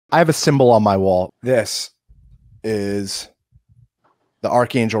I have a symbol on my wall. This is the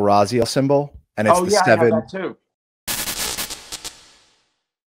Archangel Raziel symbol, and it's the I have 7. that too.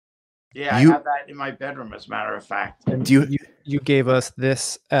 Yeah, I have that in my bedroom, as a matter of fact. And you gave us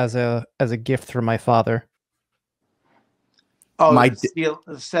this as a gift from my father. Oh, the seal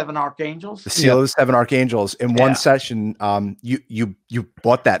of the 7 archangels. The seal of the 7 archangels. In one session, you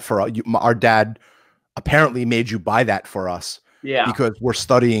bought that for us. Our dad apparently made you buy that for us. Yeah, because we're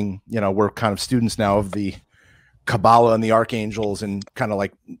studying. We're kind of students now of the Kabbalah and the archangels, and kind of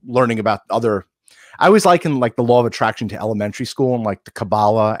like learning about other. I always liken like the law of attraction to elementary school, and like the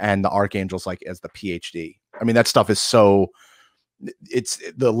Kabbalah and the archangels like as the PhD. I mean, that stuff is so.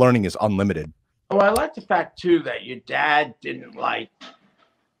 The learning is unlimited. Oh, I like the fact too that your dad didn't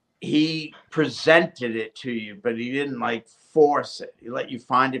he presented it to you, but he didn't force it. He let you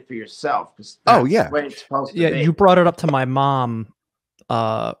find it for yourself. Oh yeah, the way it's supposed to be. You brought it up to my mom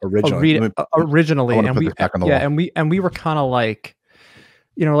originally, and we were kind of like,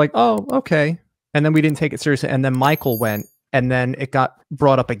 oh, okay, and then we didn't take it seriously, and then Michael went, and then it got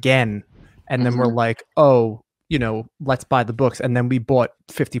brought up again, and then we're like, oh, let's buy the books, and then we bought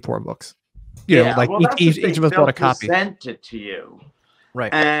 54 books. Each of us bought a copy. Present it to you,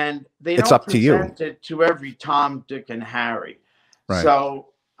 right? And they it's don't up to you. Present it to every Tom, Dick, and Harry. Right. So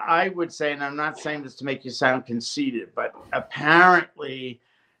I would say, and I'm not saying this to make you sound conceited, but apparently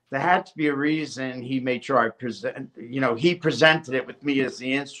there had to be a reason he made sure I present. He presented it with me as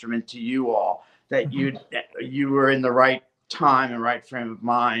the instrument to you all, that you were in the right time and right frame of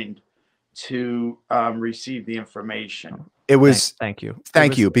mind to receive the information. It was thank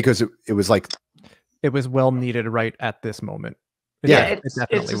you because it was like it was well needed right at this moment. It's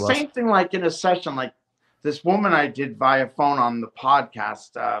the same thing like in a session like this woman I did via phone on the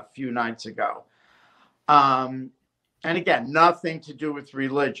podcast a few nights ago. And again, nothing to do with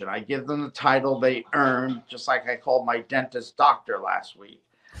religion. I give them the title they earned, just like I called my dentist doctor last week.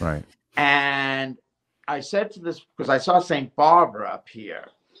 Right. And I said to this, because I saw St. Barbara up here.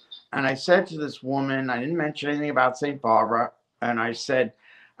 And I said to this woman, I didn't mention anything about St. Barbara. And I said,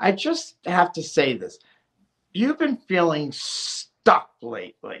 I just have to say this. You've been feeling stuck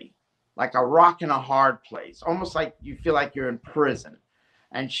lately, like a rock in a hard place, almost like you feel like you're in prison.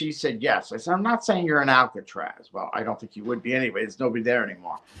 And she said, yes. I said, I'm not saying you're in Alcatraz. Well, I don't think you would be anyway. There's nobody there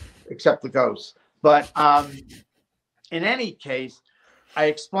anymore, except the ghosts. But in any case, I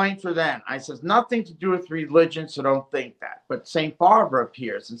explained for them. I says, nothing to do with religion, so don't think that. But St. Barbara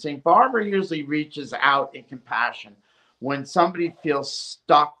appears, and St. Barbara usually reaches out in compassion when somebody feels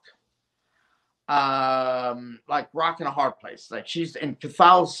stuck, like rock in a hard place. Like she's in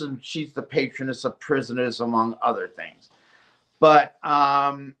Catholicism, she's the patroness of prisoners, among other things. But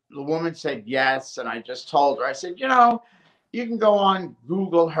the woman said yes, and I just told her, I said, you can go on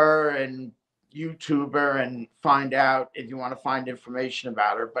Google her and YouTube her and find out if you want to find information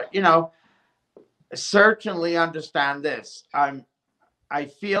about her. But certainly understand this. I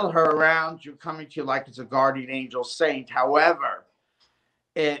feel her around you, coming to you like it's a guardian angel saint. However,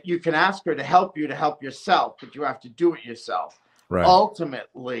 you can ask her to help yourself, but you have to do it yourself. Right.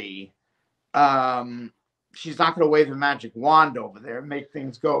 Ultimately, she's not going to wave a magic wand over there and make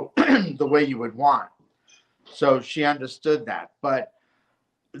things go the way you would want. So she understood that. But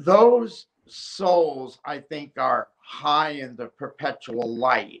those souls, I think, are high in the perpetual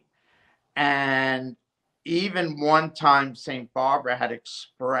light. And even one time St. Barbara had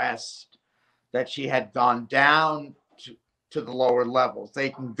expressed that she had gone down to the lower levels. They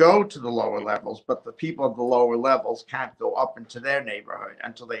can go to the lower levels, but the people at the lower levels can't go up into their neighborhood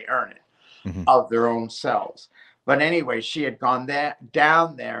until they earn it of their own selves. But anyway, she had gone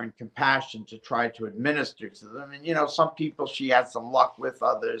down there in compassion to try to administer to them. And, some people she had some luck with,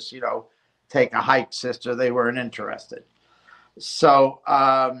 others, take a hike, sister. They weren't interested. So,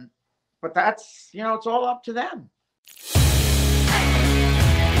 but that's, it's all up to them.